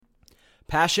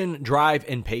Passion, drive,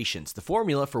 and patience. The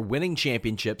formula for winning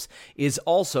championships is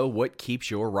also what keeps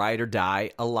your ride or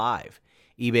die alive.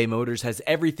 eBay Motors has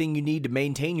everything you need to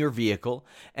maintain your vehicle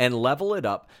and level it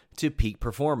up to peak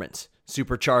performance.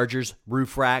 Superchargers,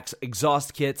 roof racks,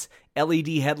 exhaust kits, LED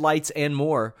headlights, and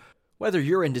more. Whether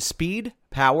you're into speed,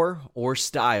 power, or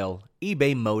style,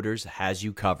 eBay Motors has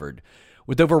you covered.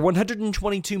 With over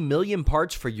 122 million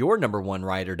parts for your number one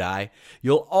ride or die,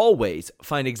 you'll always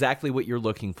find exactly what you're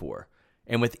looking for.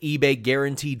 And with eBay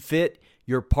Guaranteed Fit,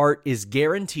 your part is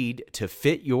guaranteed to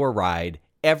fit your ride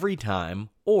every time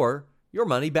or your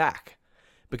money back.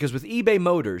 Because with eBay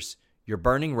Motors, you're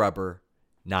burning rubber,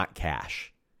 not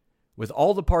cash. With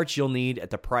all the parts you'll need at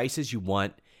the prices you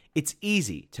want, it's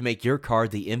easy to make your car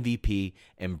the MVP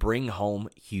and bring home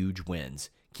huge wins.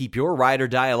 Keep your ride or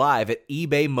die alive at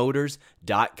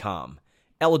ebaymotors.com.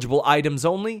 Eligible items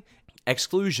only.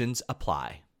 Exclusions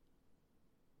apply.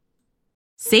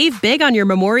 Save big on your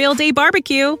Memorial Day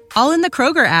barbecue, all in the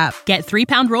Kroger app. Get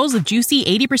 3-pound rolls of juicy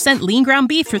 80% lean ground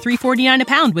beef for $3.49 a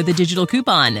pound with a digital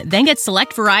coupon. Then get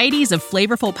select varieties of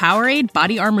flavorful Powerade,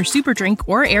 Body Armor Super Drink,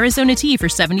 or Arizona tea for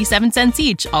 77 cents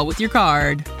each, all with your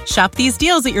card. Shop these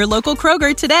deals at your local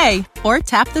Kroger today, or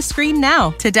tap the screen now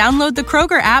to download the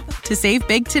Kroger app to save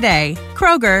big today.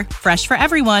 Kroger, fresh for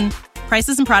everyone.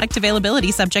 Prices and product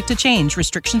availability subject to change.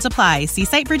 Restrictions apply. See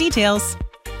site for details.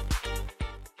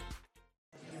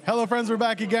 Hello, friends. We're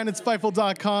back again. It's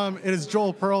Fightful.com. It is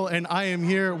Joel Pearl, and I am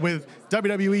here with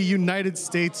WWE United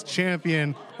States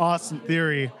Champion Austin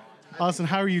Theory. Austin,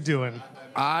 how are you doing?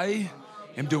 I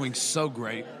am doing so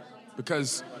great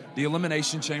because the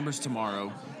Elimination Chamber's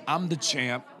tomorrow. I'm the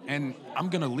champ, and I'm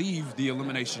going to leave the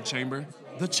Elimination Chamber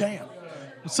the champ.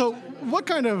 So what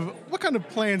kind of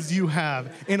plans do you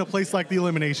have in a place like the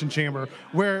Elimination Chamber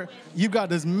where you've got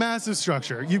this massive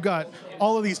structure, you've got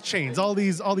all of these chains, all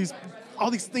these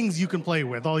things you can play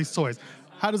with, all these toys?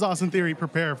 How does Austin Theory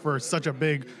prepare for such a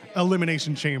big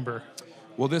Elimination Chamber?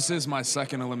 Well, this is my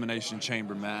second Elimination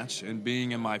Chamber match, and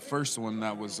being in my first one,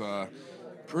 that was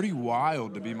pretty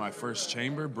wild to be my first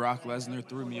chamber. Brock Lesnar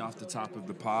threw me off the top of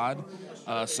the pod.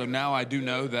 So now I do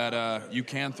know that you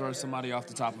can throw somebody off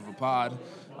the top of a pod.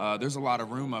 There's a lot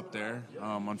of room up there,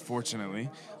 unfortunately.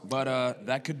 But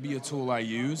that could be a tool I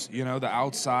use. You know, the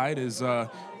outside is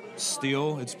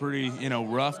steel. It's pretty,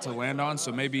 rough to land on.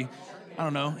 So maybe, I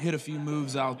don't know, hit a few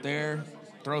moves out there,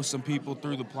 throw some people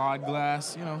through the pod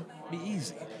glass, be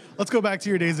easy. Let's go back to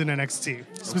your days in NXT,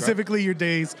 specifically your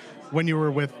days when you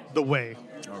were with The Way.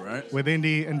 All right. With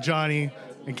Indy and Johnny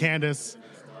and Candice.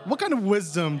 What kind of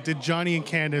wisdom did Johnny and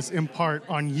Candice impart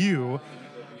on you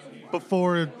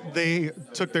before they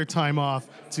took their time off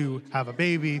to have a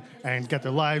baby and get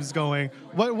their lives going?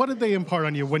 What did they impart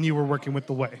on you when you were working with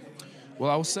The Way? Well,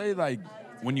 I would say,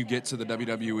 when you get to the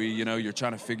WWE, you're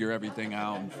trying to figure everything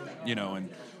out, and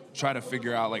try to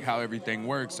figure out, how everything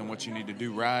works and what you need to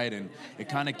do right, and it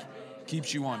kind of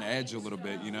keeps you on edge a little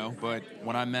bit, But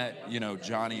when I met,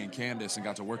 Johnny and Candice and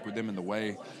got to work with them in The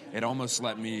Way, it almost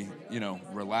let me,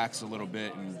 relax a little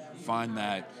bit and find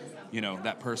that,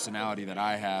 that personality that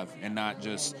I have and not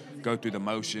just go through the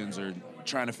motions or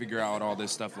trying to figure out all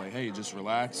this stuff hey, just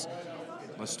relax.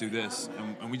 Let's do this.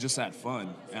 And we just had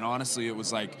fun. And honestly, it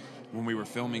was when we were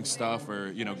filming stuff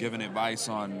or, giving advice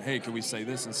on, hey, can we say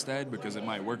this instead because it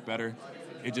might work better?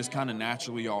 It just kind of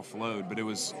naturally all flowed. But it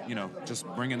was, just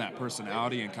bringing that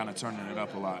personality and kind of turning it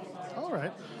up a lot. All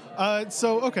right.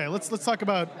 Let's talk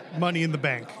about Money in the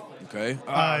Bank. Okay.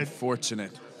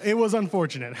 Unfortunate. It was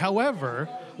unfortunate. However,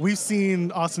 we've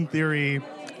seen Austin Theory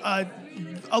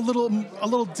a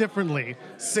little differently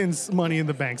since Money in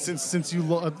the Bank, since you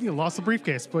lost the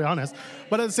briefcase, to be honest.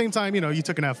 But at the same time, you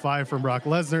took an F5 from Brock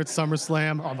Lesnar at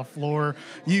SummerSlam on the floor.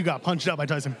 You got punched out by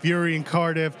Tyson Fury in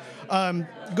Cardiff.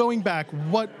 Going back,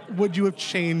 what would you have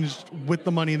changed with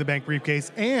the Money in the Bank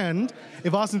briefcase? And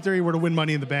if Austin Theory were to win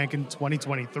Money in the Bank in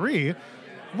 2023,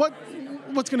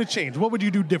 what's going to change? What would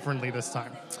you do differently this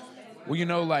time?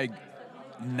 Well,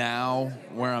 now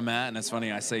where I'm at, and it's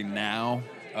funny I say now,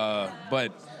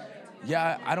 but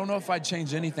yeah, I don't know if I'd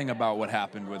change anything about what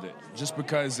happened with it, just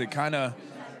because it kind of,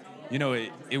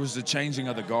 it was the changing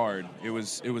of the guard. It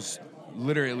was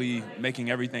literally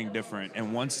making everything different.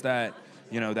 And once that,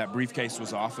 that briefcase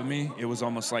was off of me, it was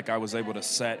almost like I was able to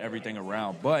set everything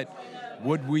around. But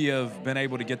would we have been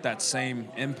able to get that same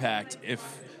impact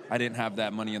if I didn't have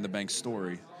that Money in the Bank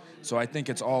story? So I think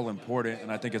it's all important,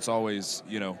 and I think it's always,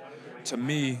 to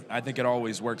me, I think it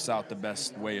always works out the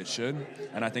best way it should,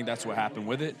 and I think that's what happened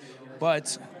with it.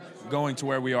 But going to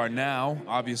where we are now,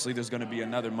 obviously there's going to be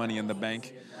another Money in the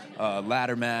Bank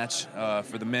ladder match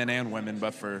for the men and women.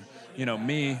 But for,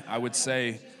 me, I would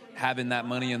say having that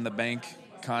Money in the Bank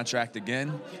contract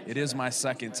again. It is my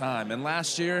second time. And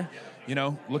last year, you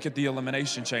know, look at the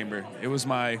Elimination Chamber. It was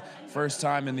my first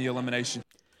time in the Elimination.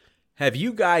 Have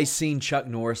you guys seen Chuck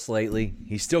Norris lately?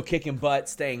 He's still kicking butt,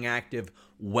 staying active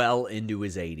well into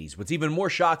his 80s. What's even more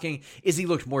shocking is he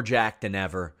looked more jacked than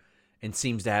ever and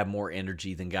seems to have more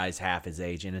energy than guys half his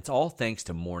age, and it's all thanks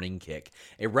to Morning Kick,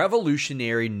 a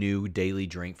revolutionary new daily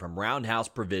drink from Roundhouse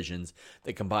Provisions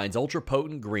that combines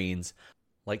ultra-potent greens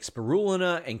like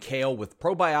spirulina and kale with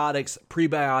probiotics,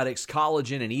 prebiotics,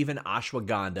 collagen, and even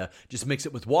ashwagandha. Just mix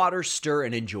it with water, stir,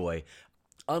 and enjoy.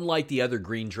 Unlike the other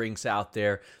green drinks out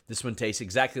there, this one tastes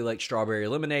exactly like strawberry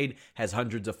lemonade, has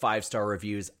hundreds of 5-star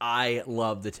reviews. I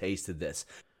love the taste of this.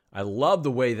 I love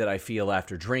the way that I feel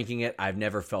after drinking it. I've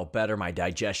never felt better. My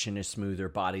digestion is smoother,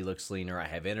 body looks leaner, I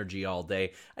have energy all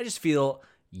day. I just feel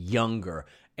younger.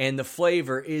 And the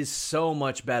flavor is so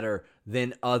much better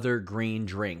than other green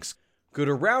drinks. Go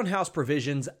to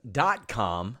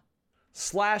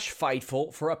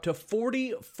roundhouseprovisions.com/Fightful for up to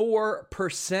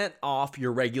 44% off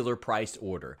your regular priced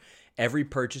order. Every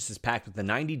purchase is packed with a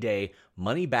 90-day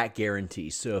money-back guarantee.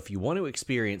 So if you want to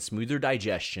experience smoother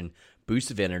digestion,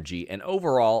 boost of energy, and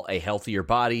overall a healthier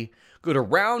body, go to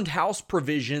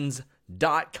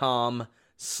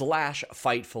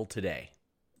roundhouseprovisions.com/Fightful today.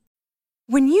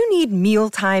 When you need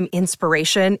mealtime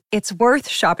inspiration, it's worth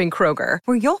shopping Kroger,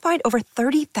 where you'll find over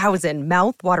 30,000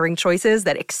 mouth-watering choices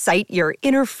that excite your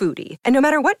inner foodie. And no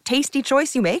matter what tasty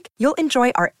choice you make, you'll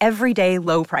enjoy our everyday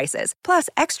low prices, plus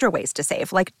extra ways to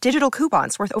save, like digital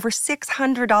coupons worth over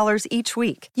 $600 each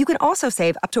week. You can also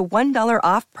save up to $1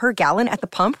 off per gallon at the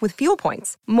pump with fuel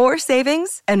points. More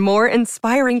savings and more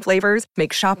inspiring flavors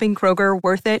make shopping Kroger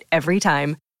worth it every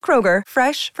time. Kroger,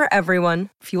 fresh for everyone.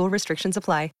 Fuel restrictions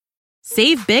apply.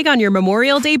 Save big on your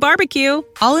Memorial Day barbecue,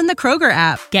 all in the Kroger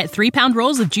app. Get 3-pound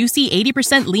rolls of juicy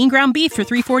 80% lean ground beef for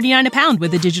 $3.49 a pound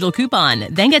with a digital coupon.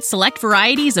 Then get select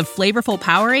varieties of flavorful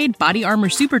Powerade, Body Armor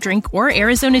Super Drink, or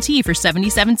Arizona tea for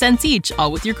 77 cents each,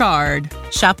 all with your card.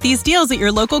 Shop these deals at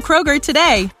your local Kroger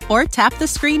today, or tap the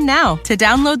screen now to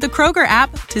download the Kroger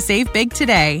app to save big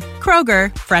today.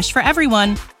 Kroger, fresh for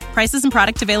everyone. Prices and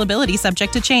product availability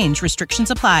subject to change.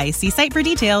 Restrictions apply. See site for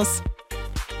details.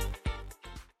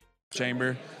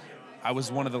 Chamber. I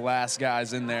was one of the last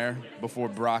guys in there before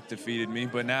Brock defeated me,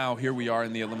 but now here we are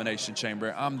in the Elimination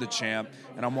Chamber. I'm the champ,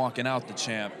 and I'm walking out the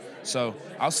champ. So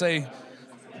I'll say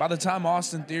by the time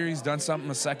Austin Theory's done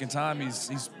something a second time,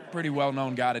 he's pretty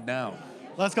well-known, got it down.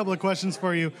 Last couple of questions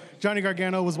for you. Johnny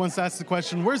Gargano was once asked the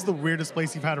question, where's the weirdest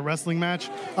place you've had a wrestling match?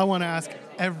 I want to ask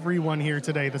everyone here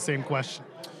today the same question.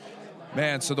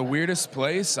 Man, so the weirdest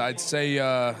place, I'd say,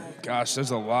 gosh,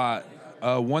 there's a lot.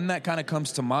 One that kind of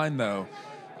comes to mind, though,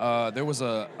 there was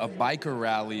a biker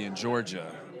rally in Georgia,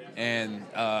 and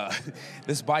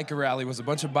this biker rally was a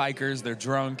bunch of bikers. They're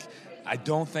drunk. I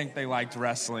don't think they liked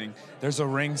wrestling. There's a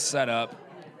ring set up.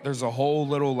 There's a whole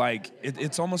little, like,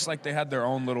 it's almost like they had their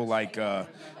own little, like,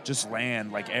 just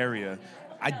land, like, area.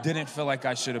 I didn't feel like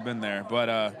I should have been there,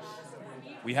 but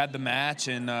we had the match,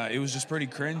 and it was just pretty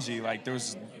cringy. Like,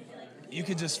 you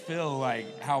could just feel,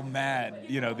 like, how mad,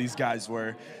 these guys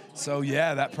were. So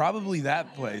yeah, that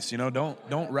place.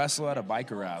 Don't wrestle at a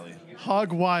biker rally.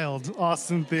 Hog Wild,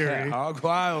 Austin Theory. Yeah, Hog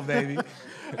Wild, baby.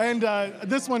 And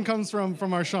this one comes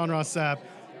from our Sean Ross Sapp.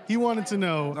 He wanted to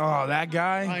know. Oh, that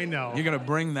guy? I know. You're gonna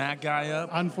bring that guy up?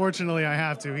 Unfortunately, I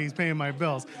have to. He's paying my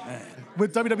bills.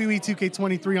 With WWE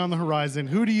 2K23 on the horizon,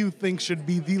 who do you think should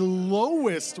be the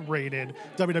lowest rated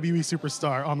WWE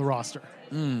superstar on the roster?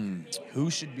 Who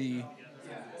should be?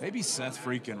 Maybe Seth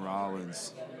freaking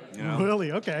Rollins.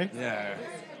 Really? Okay. Yeah.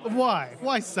 Why?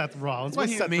 Why Seth Rollins? What Why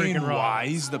do you Seth mean, freaking Rollins? why?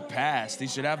 He's the past. He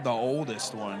should have the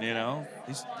oldest one,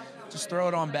 Just throw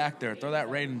it on back there. Throw that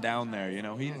rating down there,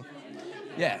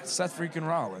 Yeah, Seth freaking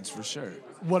Rollins, for sure.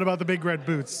 What about the big red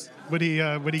boots? Would he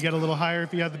get a little higher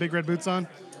if he had the big red boots on?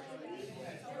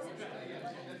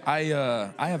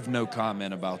 I have no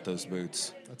comment about those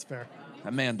boots. That's fair.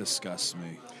 That man disgusts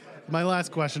me. My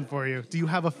last question for you. Do you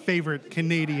have a favorite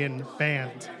Canadian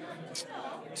band?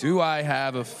 Do I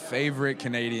have a favorite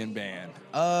Canadian band?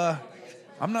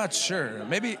 I'm not sure.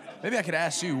 Maybe I could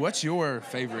ask you, what's your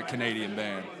favorite Canadian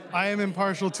band? I am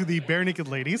impartial to the Bare Naked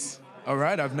Ladies. All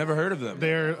right, I've never heard of them.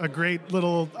 They're a great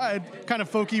little kind of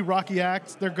folky, rocky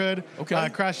act. They're good. Okay.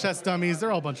 Crash Test Dummies.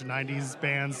 They're all a bunch of 90s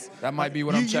bands. That might be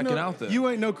what I'm checking out then. You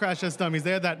ain't know Crash Test Dummies.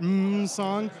 They had that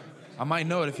song. I might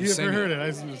know it if you You sing ever heard it.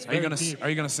 it? Are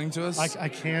you gonna sing to us? I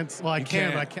can't. Well, I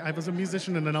can, but I can't. I was a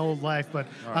musician in an old life, but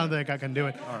I don't think I can do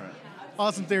it. All right.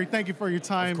 Austin Theory, thank you for your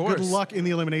time. Of course. Good luck in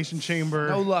the Elimination Chamber.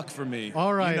 No luck for me.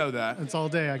 All right. You know that. It's all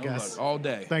day, I No guess. luck. All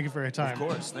day. Thank you for your time. Of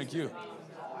course. Thank you.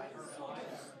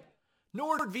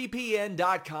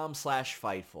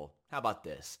 NordVPN.com/Fightful. How about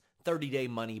this? 30-day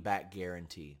money-back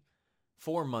guarantee.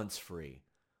 4 months free.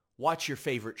 Watch your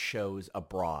favorite shows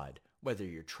abroad, whether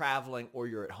you're traveling or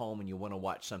you're at home and you want to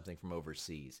watch something from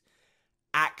overseas.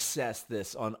 Access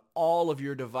this on all of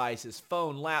your devices,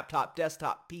 phone, laptop,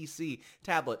 desktop, PC,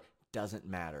 tablet, doesn't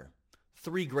matter.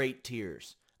 3 great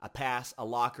tiers: a pass, a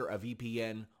locker, a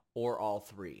VPN, or all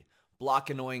 3. Block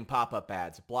annoying pop-up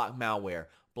ads, block malware,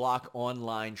 block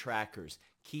online trackers.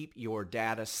 Keep your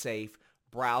data safe,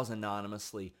 browse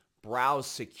anonymously, browse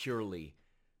securely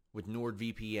with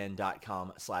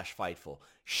NordVPN.com/Fightful.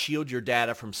 Shield your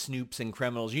data from snoops and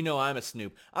criminals. You know I'm a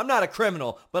snoop. I'm not a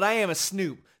criminal, but I am a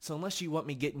snoop. So unless you want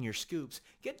me getting your scoops,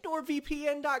 get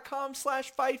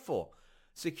NordVPN.com/Fightful.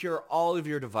 Secure all of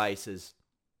your devices.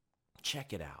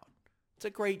 Check it out. It's a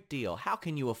great deal. How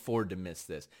can you afford to miss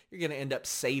this? You're going to end up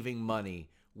saving money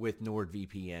with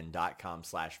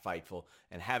NordVPN.com/Fightful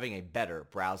and having a better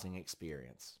browsing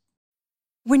experience.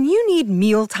 When you need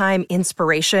mealtime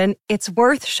inspiration, it's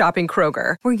worth shopping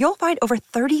Kroger, where you'll find over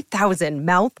 30,000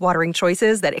 mouth-watering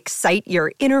choices that excite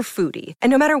your inner foodie. And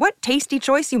no matter what tasty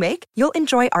choice you make, you'll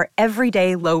enjoy our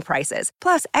everyday low prices,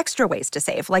 plus extra ways to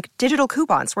save, like digital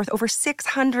coupons worth over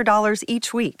 $600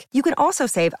 each week. You can also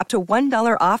save up to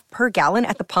 $1 off per gallon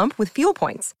at the pump with fuel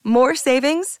points. More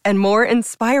savings and more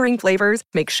inspiring flavors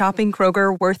make shopping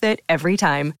Kroger worth it every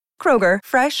time. Kroger,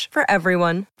 fresh for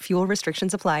everyone. Fuel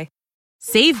restrictions apply.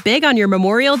 Save big on your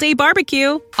Memorial Day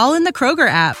barbecue, all in the Kroger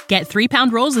app. Get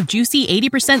 3-pound rolls of juicy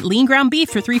 80% lean ground beef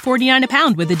for $3.49 a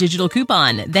pound with a digital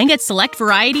coupon. Then get select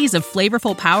varieties of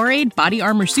flavorful Powerade, Body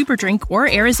Armor Super Drink,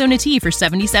 or Arizona tea for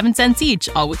 77 cents each,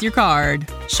 all with your card.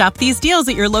 Shop these deals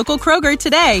at your local Kroger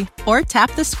today, or tap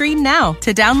the screen now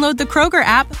to download the Kroger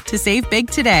app to save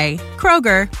big today.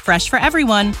 Kroger, fresh for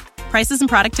everyone. Prices and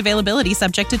product availability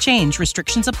subject to change.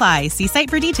 Restrictions apply. See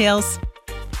site for details.